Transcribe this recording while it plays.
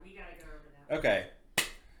Okay.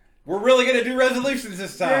 We're really going to do resolutions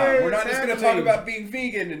this time. Yay, We're not it's just going to talk happening. about being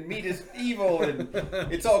vegan and meat is evil and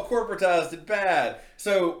it's all corporatized and bad.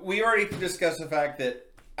 So we already discussed the fact that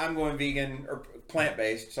I'm going vegan or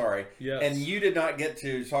plant-based, sorry. Yes. And you did not get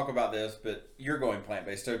to talk about this, but you're going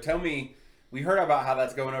plant-based. So tell me, we heard about how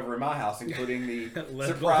that's going over in my house, including the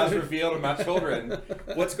surprise reveal to my children.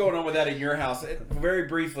 What's going on with that in your house? Very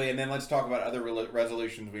briefly, and then let's talk about other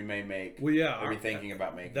resolutions we may make. Well, yeah. Or be thinking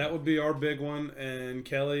about making. That would be our big one. And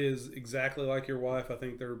Kelly is exactly like your wife. I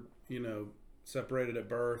think they're, separated at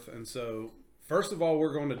birth. And so, first of all,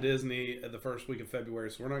 we're going to Disney at the first week of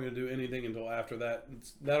February. So we're not going to do anything until after that.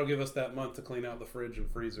 That'll give us that month to clean out the fridge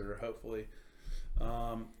and freezer, hopefully.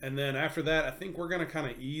 And then after that, I think we're going to kind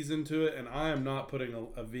of ease into it. And I am not putting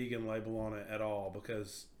a vegan label on it at all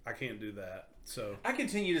because I can't do that. So I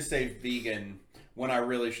continue to say vegan when I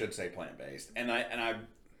really should say plant-based. And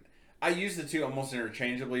I use the two almost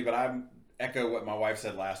interchangeably, but I echo what my wife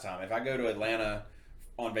said last time. If I go to Atlanta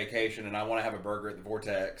on vacation and I want to have a burger at the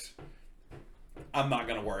Vortex, I'm not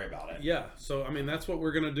going to worry about it. Yeah, so I mean that's what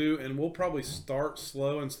we're going to do, and we'll probably start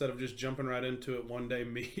slow instead of just jumping right into it. One day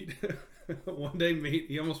meat. One day meat.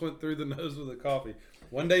 He almost went through the nose with the coffee.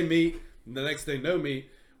 One day meat, the next day no meat.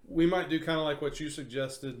 We might do kind of like what you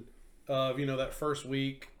suggested of, that first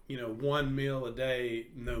week, one meal a day,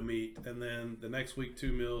 no meat, and then the next week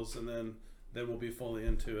 2 meals, and then we'll be fully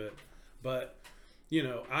into it. But,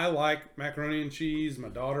 I like macaroni and cheese. My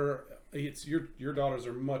daughter eats, your daughters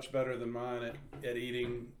are much better than mine at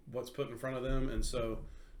eating what's put in front of them, and so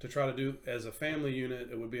to try to do as a family unit,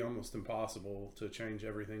 it would be almost impossible to change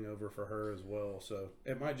everything over for her as well. So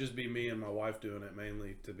it might just be me and my wife doing it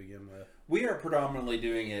mainly to begin with. We are predominantly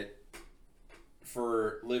doing it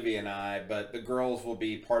for Livy and I, but the girls will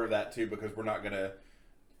be part of that too because we're not going to,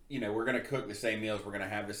 we're going to cook the same meals, we're going to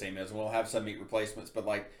have the same meals, and we'll have some meat replacements. But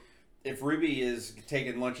like, if Ruby is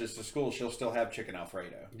taking lunches to school, she'll still have chicken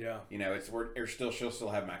Alfredo. Yeah. She'll still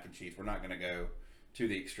have mac and cheese. We're not going to go to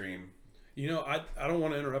the extreme. I don't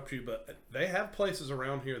want to interrupt you, but they have places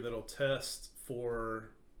around here that'll test for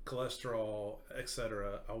cholesterol,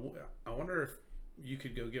 etc. I wonder if you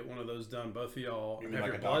could go get one of those done, both of y'all, and have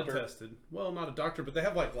your blood tested. Well, not a doctor, but they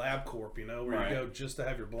have like LabCorp, where you go just to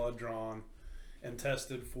have your blood drawn and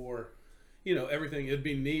tested for, everything. It'd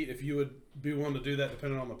be neat if you would be willing to do that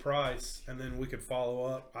depending on the price, and then we could follow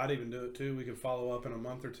up. I'd even do it too. We could follow up in a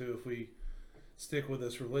month or two if we stick with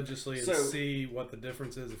this religiously and see what the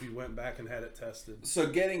difference is if you went back and had it tested. So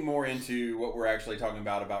getting more into what we're actually talking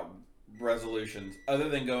about resolutions, other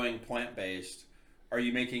than going plant-based, are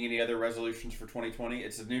you making any other resolutions for 2020?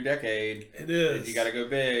 It's a new decade. It is. You got to go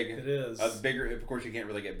big. It is. Bigger. Of course, you can't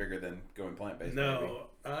really get bigger than going plant-based. No.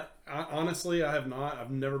 I honestly, I have not.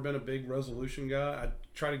 I've never been a big resolution guy. I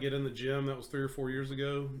tried to get in the gym. That was 3 or 4 years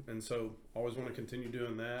ago. And so I always want to continue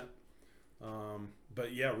doing that.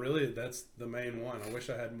 But yeah, really, that's the main one. I wish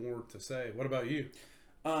I had more to say. What about you?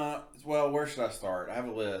 Well, where should I start? I have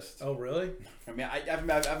a list. Oh, really? I mean, I've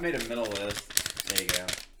made a mental list. There you go.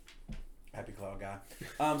 Happy Cloud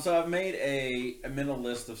guy. So I've made a mental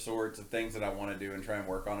list of sorts of things that I want to do and try and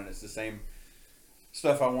work on, and it's the same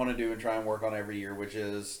stuff I want to do and try and work on every year, which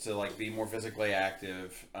is to like be more physically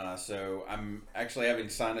active. So I'm actually having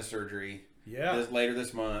sinus surgery later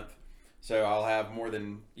this month. So I'll have more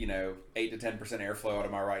than 8 to 10% airflow out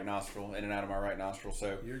of my right nostril, in and out of my right nostril.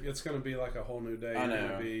 So it's going to be like a whole new day. I know. You're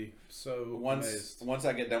going to be so amazed. Once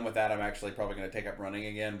I get done with that, I'm actually probably going to take up running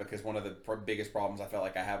again because one of the biggest problems I felt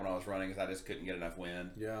like I had when I was running is I just couldn't get enough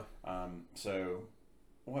wind. Yeah. So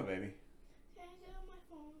what, baby? Can I get on my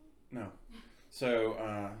phone? No.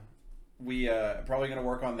 So we probably going to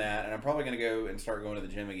work on that, and I'm probably going to go and start going to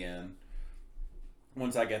the gym again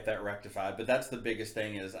once I get that rectified. But that's the biggest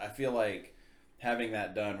thing is I feel like having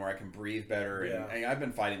that done where I can breathe better. And I've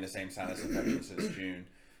been fighting the same sinus infection since June.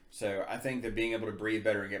 So I think that being able to breathe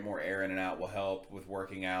better and get more air in and out will help with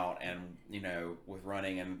working out and, with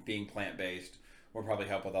running, and being plant-based will probably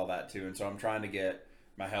help with all that too. And so I'm trying to get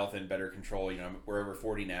my health in better control. We're over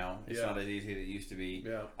 40 now. It's not as easy as it used to be.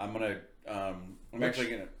 Yeah. I'm going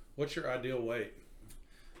to, What's your ideal weight?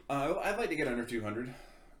 I'd like to get under 200.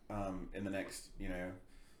 In the next,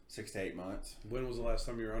 6 to 8 months. When was the last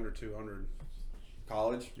time you were under 200?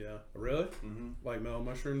 College. Yeah. Really? Mm-hmm. Like Mellow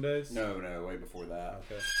Mushroom days? No, way before that.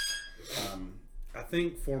 Okay. I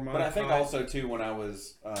think for my But I think also, too, when I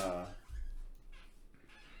was... I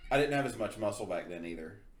didn't have as much muscle back then,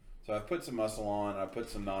 either. So I've put some muscle on, I put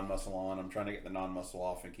some non-muscle on. I'm trying to get the non-muscle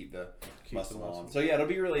off and keep the muscle on. So, yeah, it'll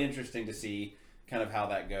be really interesting to see kind of how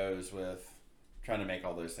that goes with trying to make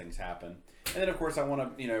all those things happen. And then, of course, I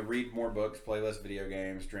want to, read more books, play less video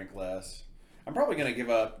games, drink less. I'm probably going to give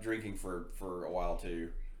up drinking for a while too,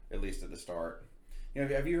 at least at the start. You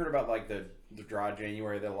know, have you heard about like the dry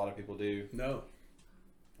January that a lot of people do? No.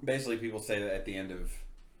 Basically, people say that at the end of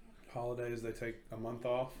Holidays, they take a month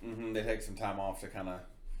off. they take some time off to kind of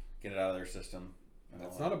get it out of their system.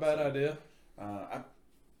 That's not a bad idea.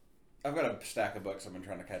 I've got a stack of books I've been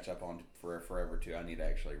trying to catch up on for forever too. I need to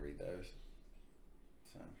actually read those.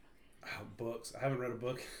 So. Oh, books. I haven't read a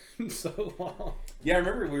book in so long. Yeah, I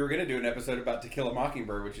remember we were going to do an episode about To Kill a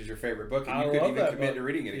Mockingbird, which is your favorite book, and you couldn't even commit to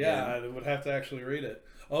reading it again. Yeah, I would have to actually read it.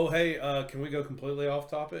 Oh, hey, can we go completely off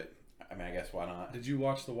topic? I mean, I guess why not? Did you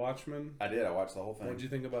watch The Watchmen? I did. I watched the whole thing. What did you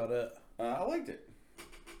think about it? I liked it.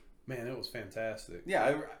 Man, it was fantastic.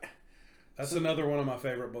 Yeah, That's another one of my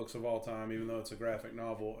favorite books of all time, even though it's a graphic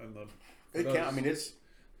novel. And I mean,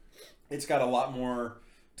 it's got a lot more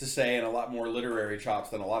to say and a lot more literary chops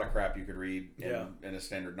than a lot of crap you could read in a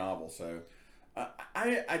standard novel. So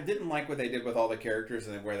I didn't like what they did with all the characters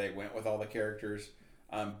and where they went with all the characters.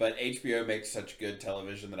 But HBO makes such good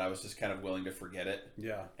television that I was just kind of willing to forget it.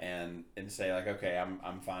 Yeah. And say like, okay,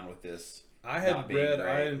 I'm fine with this.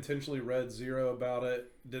 I intentionally read zero about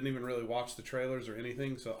it. Didn't even really watch the trailers or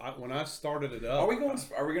anything. So when I started it up, are we going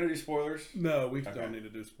to do spoilers? No, we don't need to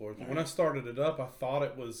do spoilers. When I started it up, I thought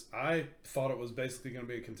it was basically going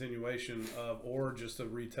to be a continuation of, or just a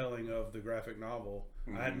retelling of the graphic novel.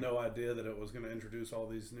 Mm-hmm. I had no idea that it was going to introduce all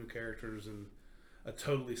these new characters and a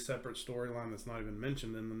totally separate storyline that's not even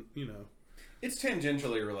mentioned in the, It's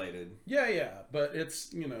tangentially related. Yeah, but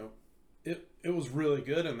it's, It was really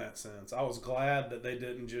good in that sense. I was glad that they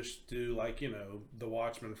didn't just do The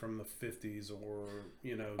Watchmen from the 50s or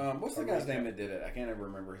what's the guy's name that did it? I can't ever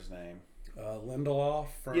remember his name. Lindelof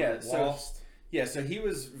from Lost. So he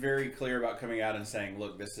was very clear about coming out and saying,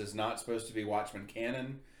 "Look, this is not supposed to be Watchmen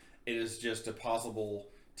canon. It is just a possible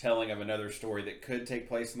telling of another story that could take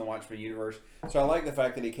place in the Watchmen universe." So I like the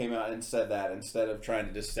fact that he came out and said that instead of trying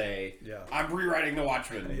to just say, "I'm rewriting the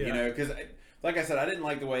Watchmen," because. Like I said, I didn't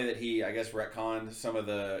like the way that he, I guess, retconned some of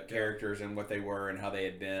the characters and what they were and how they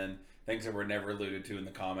had been. Things that were never alluded to in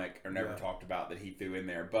the comic or never talked about that he threw in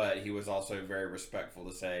there. But he was also very respectful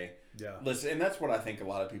to say, listen, and that's what I think a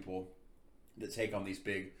lot of people that take on these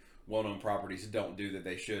big, well-known properties don't do that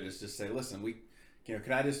they should, is just say, listen,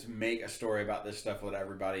 can I just make a story about this stuff with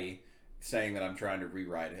everybody saying that I'm trying to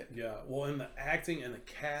rewrite it? Yeah, well, and the acting and the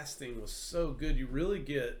casting was so good. You really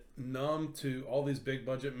get numb to all these big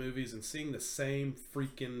budget movies and seeing the same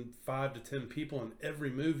freaking 5 to 10 people in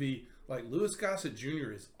every movie. Like Louis Gossett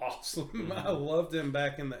Jr. is awesome. Mm-hmm. I loved him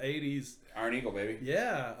back in the 80s. Iron Eagle, baby.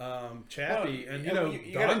 Yeah, Chappie. Well,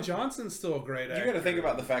 and, Don Johnson's still a great actor. You got to think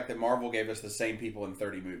about the fact that Marvel gave us the same people in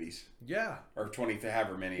 30 movies. Yeah. Or 20,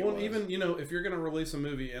 however many Well, even, if you're going to release a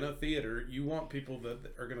movie in a theater, you want people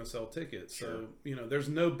that are going to sell tickets. Sure. So, there's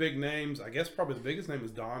no big names. I guess probably the biggest name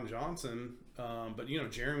is Don Johnson. But,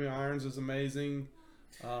 Jeremy Irons is amazing.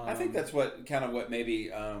 I think that's what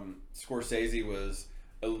maybe Scorsese was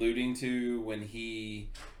alluding to when he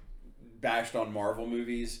bashed on Marvel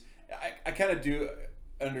movies. I kind of do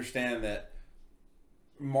understand that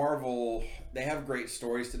Marvel, they have great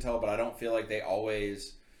stories to tell, but I don't feel like they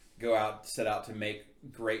always set out to make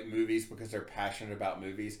great movies because they're passionate about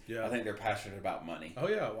movies. Yeah. I think they're passionate about money. Oh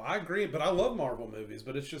yeah, well, I agree, but I love Marvel movies,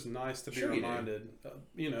 but it's just nice to be reminded.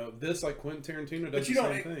 This, like Quentin Tarantino does the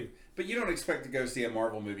same thing. But you don't expect to go see a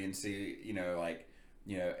Marvel movie and see,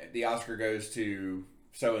 the Oscar goes to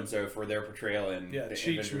so-and-so for their portrayal in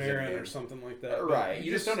Cheech Marin or something like that. Right.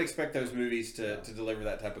 You just don't expect those movies to deliver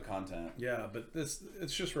that type of content. Yeah, but it's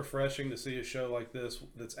just refreshing to see a show like this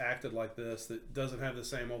that's acted like this, that doesn't have the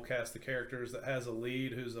same old cast of characters, that has a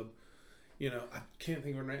lead who's I can't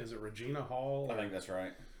think of her name. Is it Regina Hall? I think that's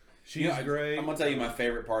right. She's great. I'm going to tell you my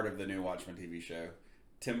favorite part of the new Watchmen TV show.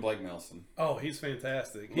 Tim Blake Nelson. Oh, he's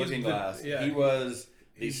fantastic. Looking Glass. Yeah, he was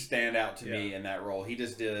the standout to me in that role. He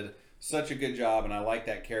just did such a good job, and I like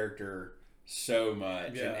that character so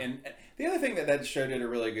much. Yeah. And the other thing that show did a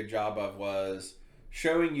really good job of was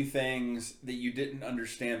showing you things that you didn't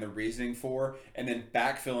understand the reasoning for, and then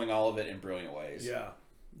backfilling all of it in brilliant ways.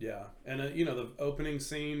 Yeah. And, the opening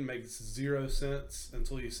scene makes zero sense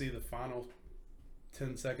until you see the final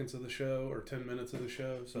 10 seconds of the show or 10 minutes of the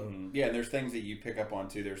show. So yeah, and there's things that you pick up on,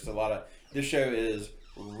 too. There's a lot of... This show is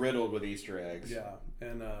riddled with Easter eggs. Yeah,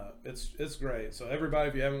 and it's great. So everybody,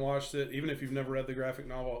 if you haven't watched it, even if you've never read the graphic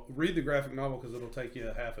novel, read the graphic novel because it'll take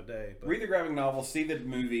you half a day. But read the graphic novel, see the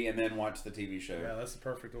movie, and then watch the TV show. Yeah, that's the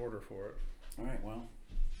perfect order for it. All right, well.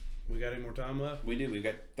 We got any more time left? We do. We've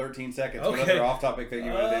got 13 seconds. Okay. What other off-topic thing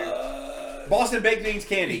you want to do? Boston baked beans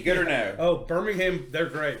candy, good or no? Oh, Birmingham, they're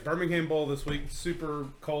great. Birmingham Bowl this week, super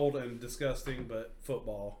cold and disgusting, but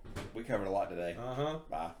football. We covered a lot today. Uh huh.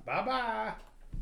 Bye. Bye bye.